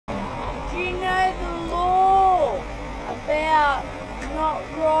not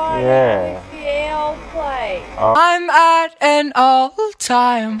riding Yeah. with the L plate. I'm at an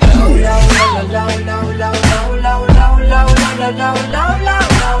all-time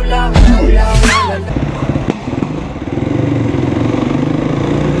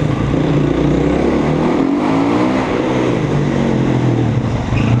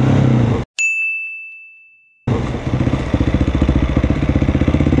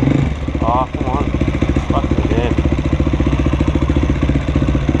Oh, come on. Fucking dead.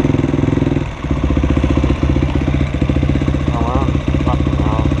 Come on. Fucking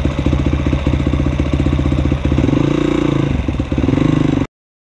hell.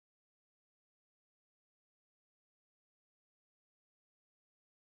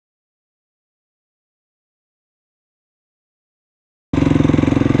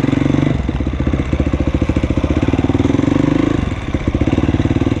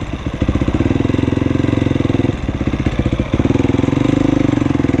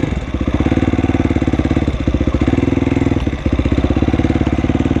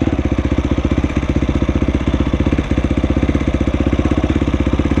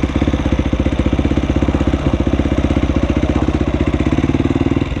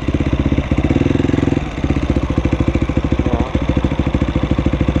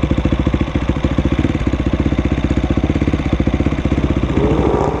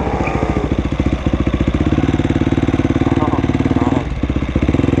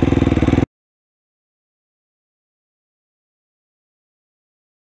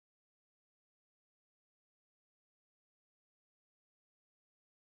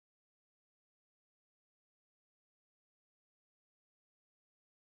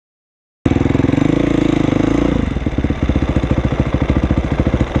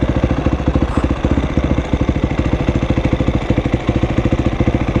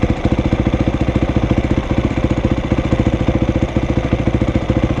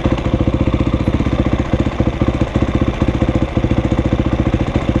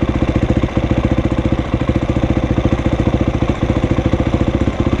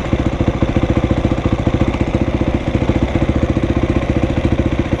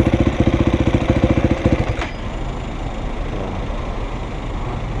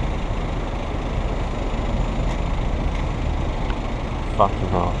 Fucking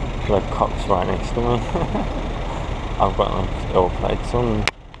hell. The cop's right next to me. I've got like L plates on.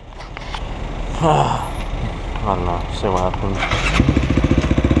 I don't know, see what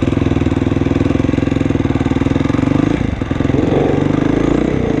happens.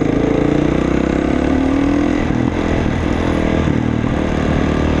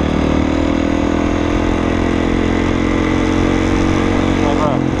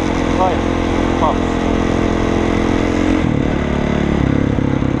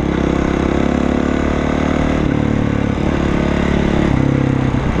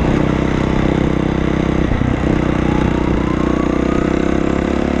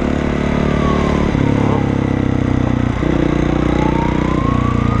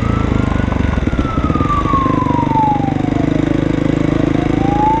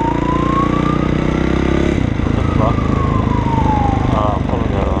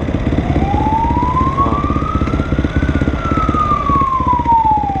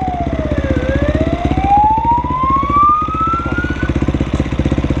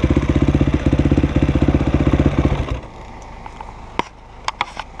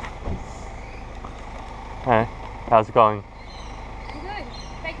 Hey, how's it going? Good.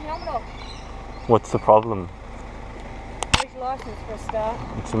 Take your helmet off. What's the problem? Where's your license for a start?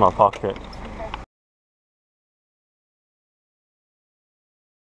 It's in my pocket. Okay.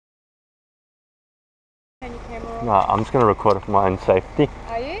 Turn your camera on. No, I'm just going to record it for my own safety.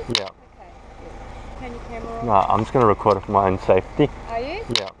 Are you? Yeah. Okay. Good. Turn your camera on. No, I'm just going to record it for my own safety. Are you?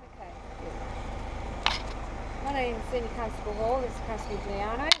 Yeah. Okay. Good. My name's Senior Constable Hall. This is Constable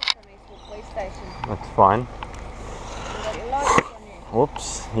Giuliano from Eastwood Police Station. That's fine. You got your license on you?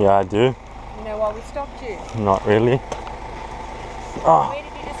 Whoops. Yeah, I do. You know why we stopped you? Not really. Oh, Where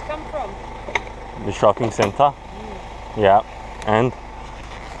did you just come from? the shopping centre. Yeah. And?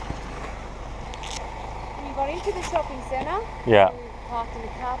 You got into the shopping centre? Yeah. You parked in the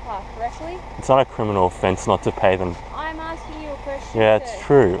car park correctly? It's not a criminal offence not to pay them. I'm asking you a question. Yeah, it's sir.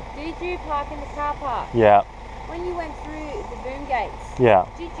 true. Did you park in the car park? Yeah. When you went through the boom gates, Yeah.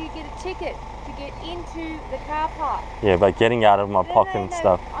 did you get a ticket to get into the car park? Yeah, but getting out of my pocket and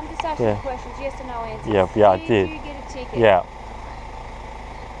stuff. I'm just asking Yeah. you questions, yes or no answers. Yeah, I did. Did you get a ticket? Yeah.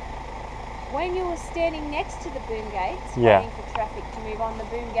 When you were standing next to the boom gates, Yeah. waiting for traffic to move on, the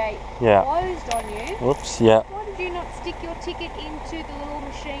boom gate Yeah. closed on you. Whoops, yeah. Why did you not stick your ticket into the little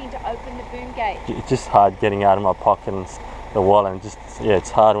machine to open the boom gate? It's just hard getting out of my pocket and the wallet, and just, yeah,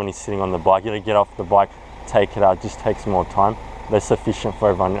 it's hard when he's sitting on the bike. You gotta get off the bike, take it out, it just takes more time. They're sufficient for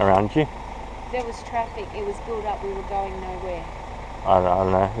everyone around you. There was traffic, it was built up, we were going nowhere. I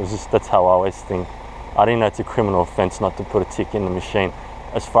don't know, it was just, that's how I always think. I didn't know it's a criminal offence not to put a tick in the machine.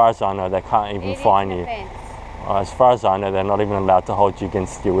 As far as I know, they can't even fine you. As far as I know, they're not even allowed to hold you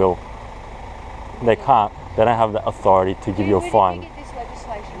against your will. They can't, they don't have the authority to give you a fine. Where did you get this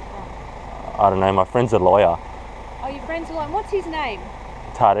legislation from? I don't know, my friend's a lawyer. Oh, your friend's a lawyer. What's his name?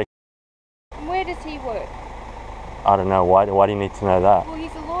 Tarek. And where does he work? I don't know, why do you need to know that? Well,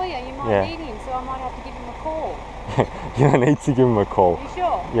 he's a lawyer, you might need him, so I might have to give him a call. You don't need to give him a call. Are you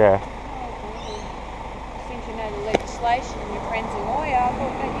sure? Yeah. Since you know the legislation and your friend's a lawyer, I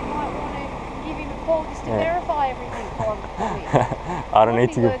thought that you might want to give him a call just to verify everything for me. I don't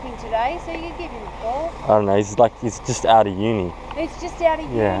need to give... working today, so you give him a call. I don't know, he's just out of uni. It's just out of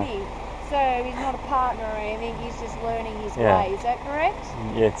uni. So he's not a partner or anything, he's just learning his way, is that correct?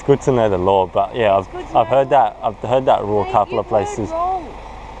 Yeah, it's good to know the law, but yeah, I've heard that rule a couple of places. Wrong.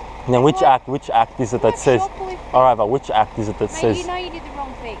 And then which act is it that says, alright, but which act is it that says, you know you did the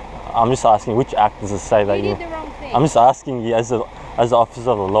wrong thing. I'm just asking, which act does it say that you did the wrong thing? I'm just asking you as an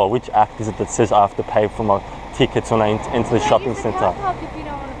officer of the law, which act is it that says I have to pay for my tickets when I enter the shopping centre? If you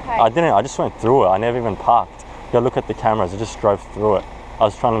don't want to pay. I didn't, I just went through it, I never even parked. Go look at the cameras, I just drove through it. I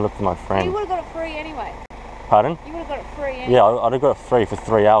was trying to look for my friend. You would have got it free anyway. Pardon? You would have got it free anyway. Yeah, I'd have got it free for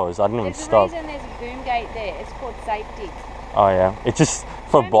 3 hours. I didn't even stop. There's a reason there's a boom gate there. It's called safety. Oh yeah, it's just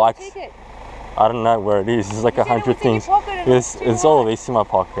for bikes. I don't know where it is. There's like 100 things. It's all this in my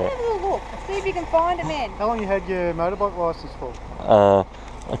pocket. Have a little look. See if you can find it, man. How long you had your motorbike license for?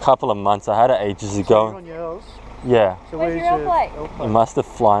 A couple of months. I had it ages ago. You're on your L's? Yeah. So where's your L plate? It must have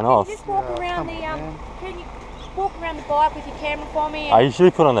flown off. Can you just walk around the Can you walk around the bike with your camera for me? I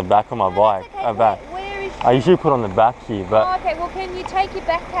usually put on the back of my bike. Where is I usually put on the back here, but. Oh, okay. Well, can you take your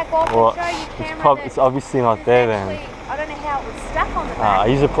backpack off and show your camera? It's obviously not there then. I don't know how it was stuck on the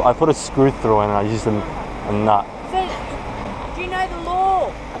back. I put a screw through and I used a nut. So, do you know the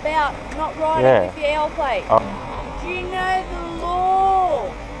law about not riding with your L plate? Do you know the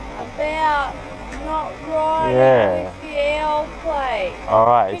law about not riding with your L plate? All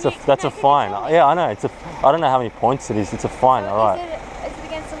right, that's a fine. Yeah, I know. I don't know how many points it is. It's a fine. All right. Is it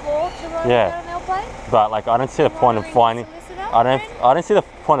against the law to ride without an L plate? But like, I don't see the point of fining. I don't see the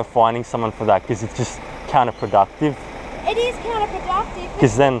point of fining someone for that because it's just counterproductive. It is counterproductive.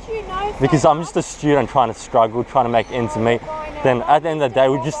 Because I'm just a student trying to make ends meet. Then at the end of the day,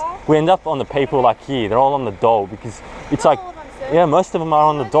 we end up on the people like here. They're all on the dole because it's like, yeah, most of them are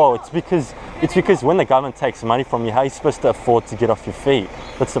on the dole. It's because when the government takes money from you, how are you supposed to afford to get off your feet?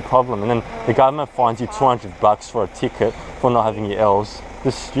 That's the problem. And then the government fines you $200 for a ticket for not having your L's.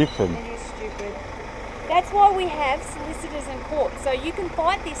 It's stupid. It is stupid. That's why we have solicitors in court, so you can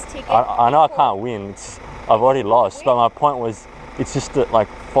fight this ticket. I know I can't win. I've already lost, but my point was, it's just that, like,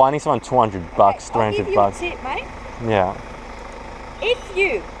 finding someone $200, $300. I'll give you a tip, mate. Yeah. If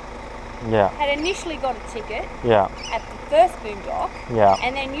you had initially got a ticket at the first boondock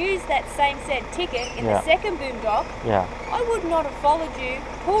and then used that same said ticket in the second boondock, I would not have followed you,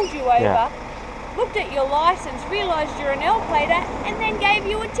 pulled you over, looked at your license, realised you're an L-plater, and then gave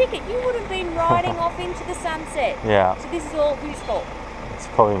you a ticket. You would have been riding off into the sunset. Yeah. So this is all whose fault? It's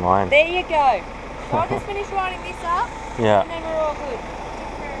probably mine. There you go. So I'll just finish writing this up, and then we're all good. Thank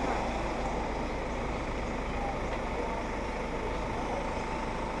you very much.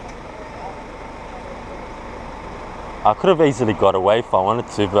 I could have easily got away if I wanted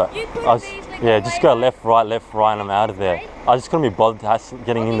to, but just go left, right, and I'm out of there. I just couldn't be bothered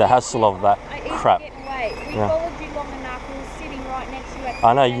getting in the hassle of that crap. We followed you long enough. We were sitting right next to you.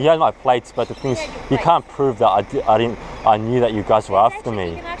 I know you had my plates, but the thing is, you can't prove that I knew that you guys were after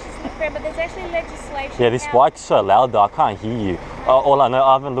me. You can actually slip around, but there's actually legislation. Yeah, this bike's so loud that I can't hear you. All I know,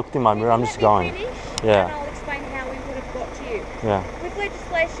 I haven't looked in my mirror. I'm just going. Yeah. And I'll explain how we would have got to you. Yeah. With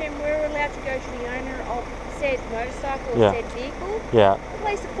legislation, we're allowed to go to the owner of said motorcycle or said vehicle. Yeah.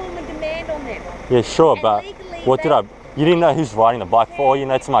 Place a form of demand on them. Yeah, sure, but what did I? You didn't know who's riding the bike for. All you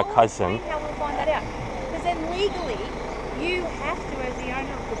know, it's my cousin. How we'll find that out? Because then legally, you have to, as the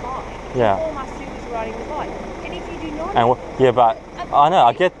owner of the bike, inform us who's riding the bike. And if you do not, but I know,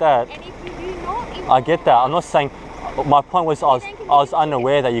 I get that. And if you do not, I get that. I'm not saying. My point was, I was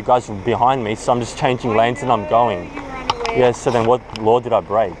unaware that you guys were behind me, so I'm just changing lanes and I'm going. You were unaware. Yeah. So then, what law did I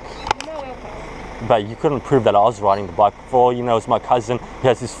break? But you couldn't prove that I was riding the bike. For all you know, it's my cousin who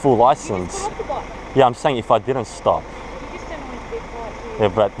has his full license. You just got off the bike. Yeah, I'm saying if I didn't stop. You just don't want to be quiet. Yeah,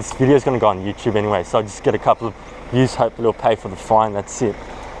 but this video is going to go on YouTube anyway, so I'll just get a couple of views, hopefully it'll pay for the fine, that's it.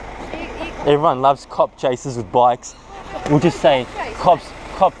 Everyone loves cop chases with bikes. we'll just say cops,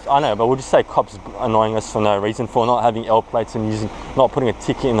 I know, but we'll just say cops annoying us for no reason, for not having L plates and not putting a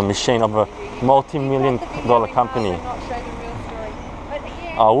ticket in the machine of a multi-million dollar company.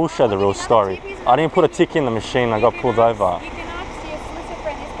 I will show the real story. I didn't put a ticket in the machine, I got pulled over. You can ask your solicitor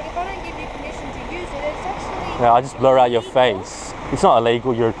friend this, but if I don't give you permission to use it, it's actually... Yeah, I just blur out your face. It's not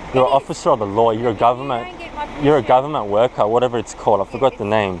illegal, you're an officer of the law, you're a government worker, whatever it's called, I forgot the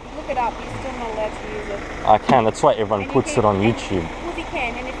name. Look it up, you're still not allowed to use it. I can, that's why everyone puts it on YouTube. Well, we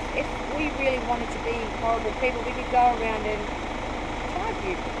can, and if we really wanted to be horrible people, we could go around and charge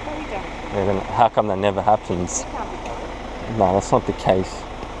you, but we don't. Yeah, then how come that never happens? We can't be bothered. No, that's not the case.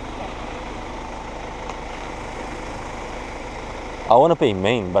 I want to be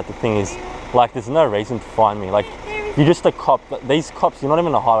mean, but the thing is, like, there's no reason to find me. Like, you're just a cop. These cops, you're not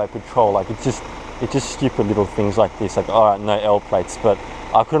even a highway patrol. Like, it's just stupid little things like this. Like, all right, no L plates, but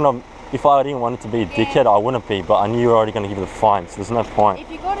I couldn't have. If I didn't want it to be a dickhead, I wouldn't be. But I knew you were already going to give it a fine, so there's no point.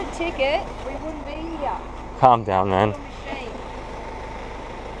 If you got a ticket, we wouldn't be here. Calm down, man.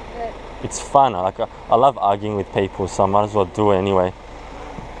 It's fun. I love arguing with people, so I might as well do it anyway.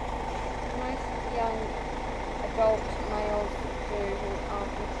 Most young adult males do who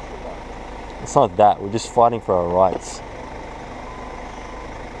aren't sugar. It's not that. We're just fighting for our rights.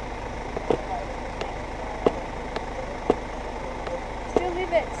 Still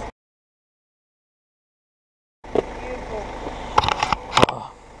live it. Beautiful.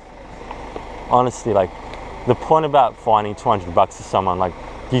 Honestly, like, the point about finding $200 to someone, like,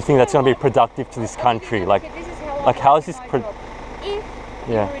 do you think that's going to be productive to this country? Like how is this? If you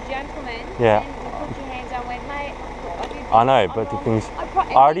were a gentleman, and you put your hands on, went, mate, I know, but the things,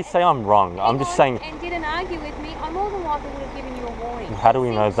 I already say I'm wrong. I'm just saying. And didn't argue with me, I more than likely would have given you a warning. How do we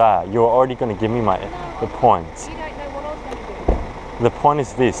know that? You're already going to give me the point. You don't know what I was going to do. The point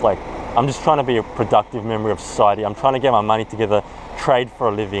is this, like, I'm just trying to be a productive member of society. I'm trying to get my money together, trade for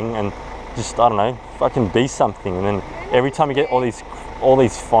a living, and just, I don't know, fucking be something. And then every time you get all these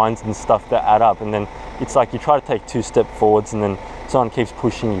fines and stuff that add up, and then it's like you try to take 2 steps forwards and then someone keeps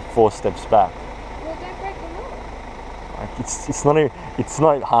pushing you 4 steps back. Well, don't break the law. Like, it's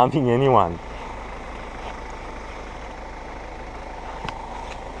not harming anyone.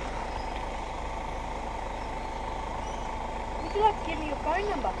 Would you like to give me your phone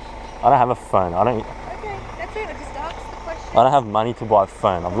number? I don't have a phone. Okay, that's it. I just asked the question. I don't have money to buy a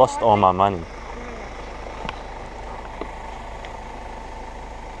phone. I've lost all my money.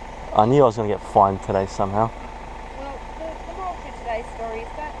 I knew I was going to get fined today somehow. Well, the moral to today's story is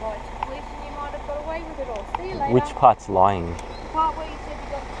don't lie to the police and you might have got away with it all. See you later. Which part's lying? The part where you said you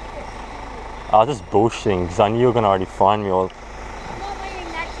got a ticket. I was just bullshitting because I knew you were going to already fine me. I'm not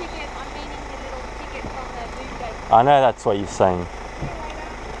meaning that ticket, I'm meaning the little ticket from the boom gate. I know that's what you're saying. See you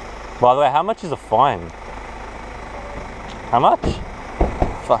later. By the way, how much is a fine? How much?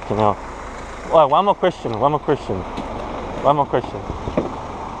 Fucking hell. Oh, one more question.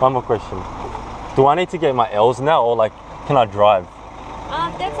 Do I need to get my L's now, or like, can I drive?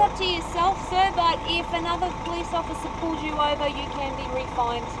 That's up to yourself, sir, but if another police officer pulls you over, you can be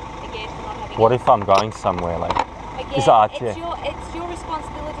refined again for not having What if I'm going somewhere, like? Again, is that it's your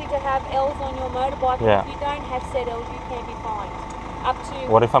responsibility to have L's on your motorbike. Yeah. If you don't have said L's, you can be fined. Up to...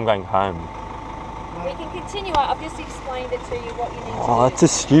 What if I'm going home? We can continue. I've just explained it to you what you need to do. Oh, that's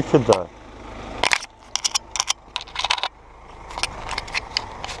just stupid though.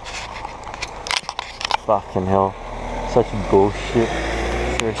 Fucking hell. Such bullshit.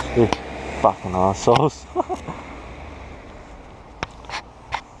 Seriously. Fucking assholes.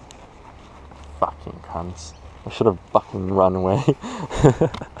 Fucking cunts. I should have fucking run away.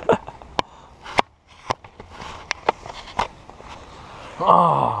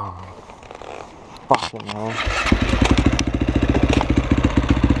 Oh. Fucking hell.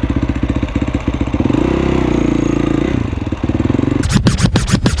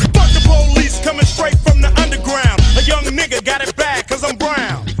 Coming straight from the underground. A young nigga got it bad cause I'm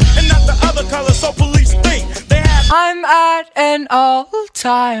brown. And not the other color, so police think they have. I'm at an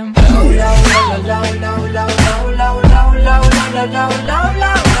all-time